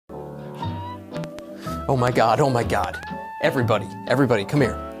Oh my God, oh my God. Everybody, come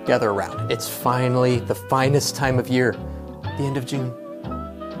here. Gather around. It's finally the finest time of year, the end of June.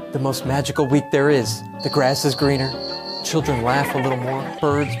 The most magical week there is. The grass is greener, children laugh a little more,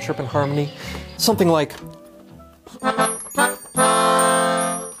 birds chirp in harmony. Something like,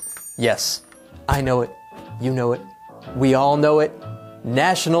 yes, I know it, you know it, we all know it.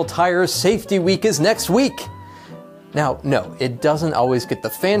 National Tire Safety Week is next week. Now, no, it doesn't always get the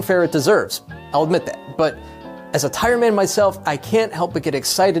fanfare it deserves. I'll admit that. But as a tire man myself, I can't help but get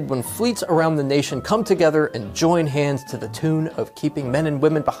excited when fleets around the nation come together and join hands to the tune of keeping men and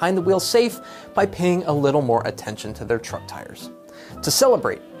women behind the wheel safe by paying a little more attention to their truck tires. To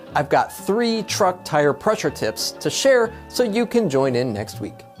celebrate, I've got 3 truck tire pressure tips to share so you can join in next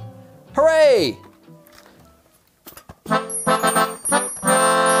week. Hooray!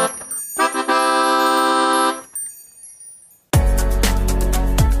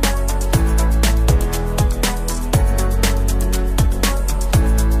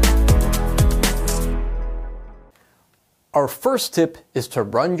 Our first tip is to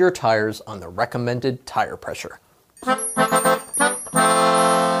run your tires on the recommended tire pressure. I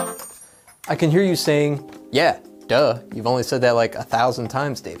can hear you saying, yeah, duh, you've only said that like 1,000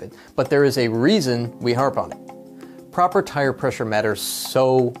 times, David. But there is a reason we harp on it. Proper tire pressure matters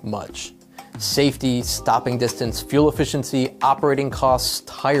so much. Safety, stopping distance, fuel efficiency, operating costs,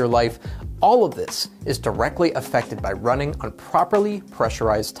 tire life, all of this is directly affected by running on properly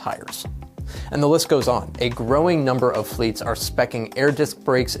pressurized tires. And the list goes on. A growing number of fleets are spec'ing air disc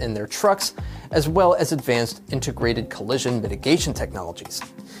brakes in their trucks, as well as advanced integrated collision mitigation technologies.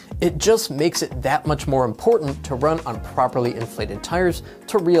 It just makes it that much more important to run on properly inflated tires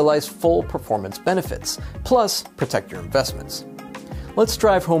to realize full performance benefits, plus protect your investments. Let's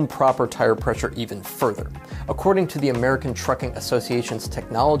drive home proper tire pressure even further. According to the American Trucking Association's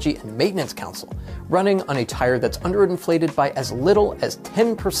Technology and Maintenance Council, running on a tire that's underinflated by as little as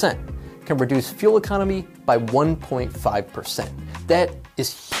 10% can reduce fuel economy by 1.5%. That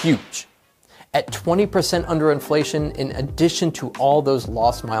is huge. At 20% underinflation, in addition to all those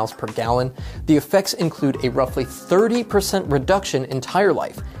lost miles per gallon, the effects include a roughly 30% reduction in tire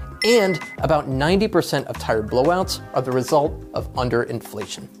life, and about 90% of tire blowouts are the result of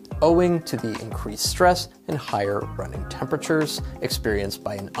underinflation, owing to the increased stress and higher running temperatures experienced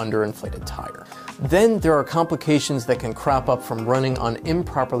by an underinflated tire. Then there are complications that can crop up from running on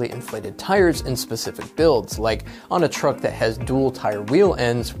improperly inflated tires in specific builds, like on a truck that has dual tire wheel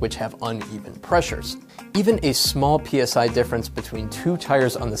ends which have uneven pressures. Even a small PSI difference between 2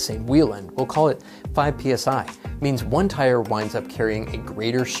 tires on the same wheel end, we'll call it 5 PSI, means one tire winds up carrying a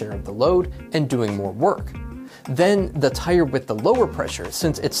greater share of the load and doing more work. Then the tire with the lower pressure,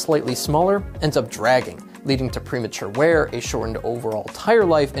 since it's slightly smaller, ends up dragging, leading to premature wear, a shortened overall tire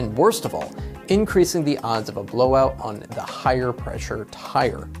life, and worst of all, increasing the odds of a blowout on the higher pressure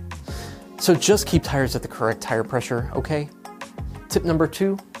tire. So just keep tires at the correct tire pressure, okay? Tip number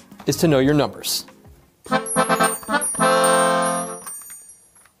 2 is to know your numbers.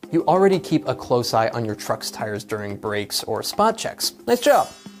 You already keep a close eye on your truck's tires during brakes or spot checks. Nice job.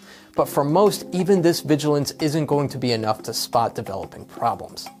 But for most, even this vigilance isn't going to be enough to spot developing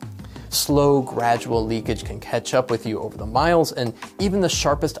problems. Slow, gradual leakage can catch up with you over the miles, and even the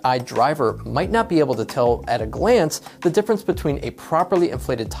sharpest-eyed driver might not be able to tell at a glance the difference between a properly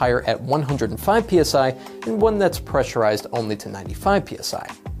inflated tire at 105 psi and one that's pressurized only to 95 psi.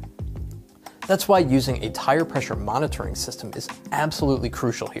 That's why using a tire pressure monitoring system is absolutely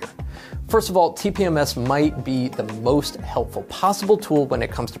crucial here. First of all, TPMS might be the most helpful possible tool when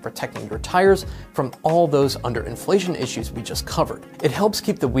it comes to protecting your tires from all those underinflation issues we just covered. It helps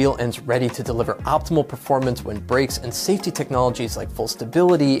keep the wheel ends ready to deliver optimal performance when brakes and safety technologies like full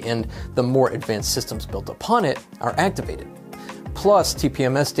stability and the more advanced systems built upon it are activated. Plus,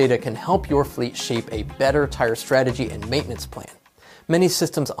 TPMS data can help your fleet shape a better tire strategy and maintenance plan. Many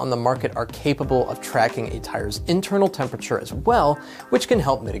systems on the market are capable of tracking a tire's internal temperature as well, which can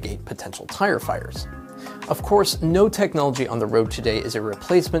help mitigate potential tire fires. Of course, no technology on the road today is a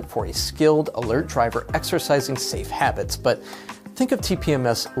replacement for a skilled, alert driver exercising safe habits, but think of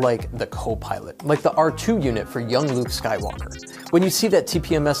TPMS like the co-pilot, like the R2 unit for young Luke Skywalker. When you see that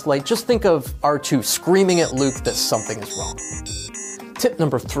TPMS light, just think of R2 screaming at Luke that something is wrong. Tip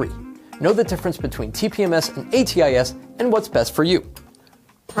number 3. Know the difference between TPMS and ATIS and what's best for you.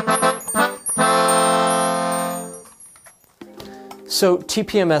 So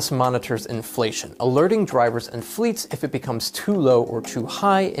TPMS monitors inflation, alerting drivers and fleets if it becomes too low or too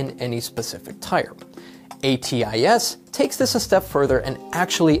high in any specific tire. ATIS takes this a step further and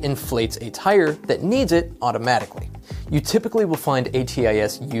actually inflates a tire that needs it automatically. You typically will find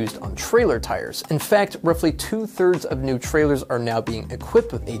ATIS used on trailer tires. In fact, roughly 2/3 of new trailers are now being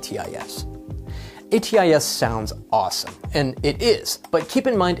equipped with ATIS. ATIS sounds awesome, and it is, but keep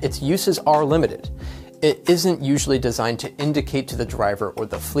in mind its uses are limited. It isn't usually designed to indicate to the driver or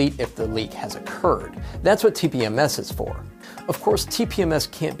the fleet if the leak has occurred. That's what TPMS is for. Of course, TPMS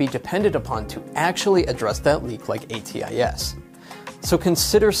can't be depended upon to actually address that leak like ATIS. So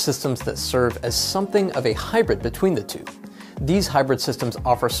consider systems that serve as something of a hybrid between the two. These hybrid systems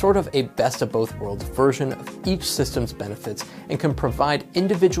offer sort of a best of both worlds version of each system's benefits and can provide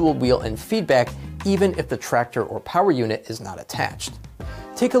individual wheel and feedback even if the tractor or power unit is not attached.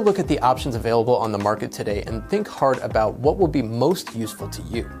 Take a look at the options available on the market today and think hard about what will be most useful to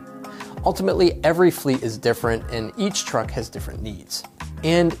you. Ultimately, every fleet is different and each truck has different needs.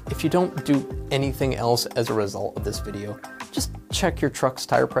 And if you don't do anything else as a result of this video, just check your truck's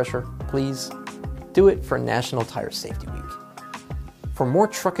tire pressure, please. Do it for National Tire Safety Week. For more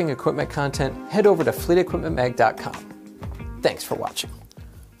trucking equipment content, head over to fleetequipmentmag.com. Thanks for watching.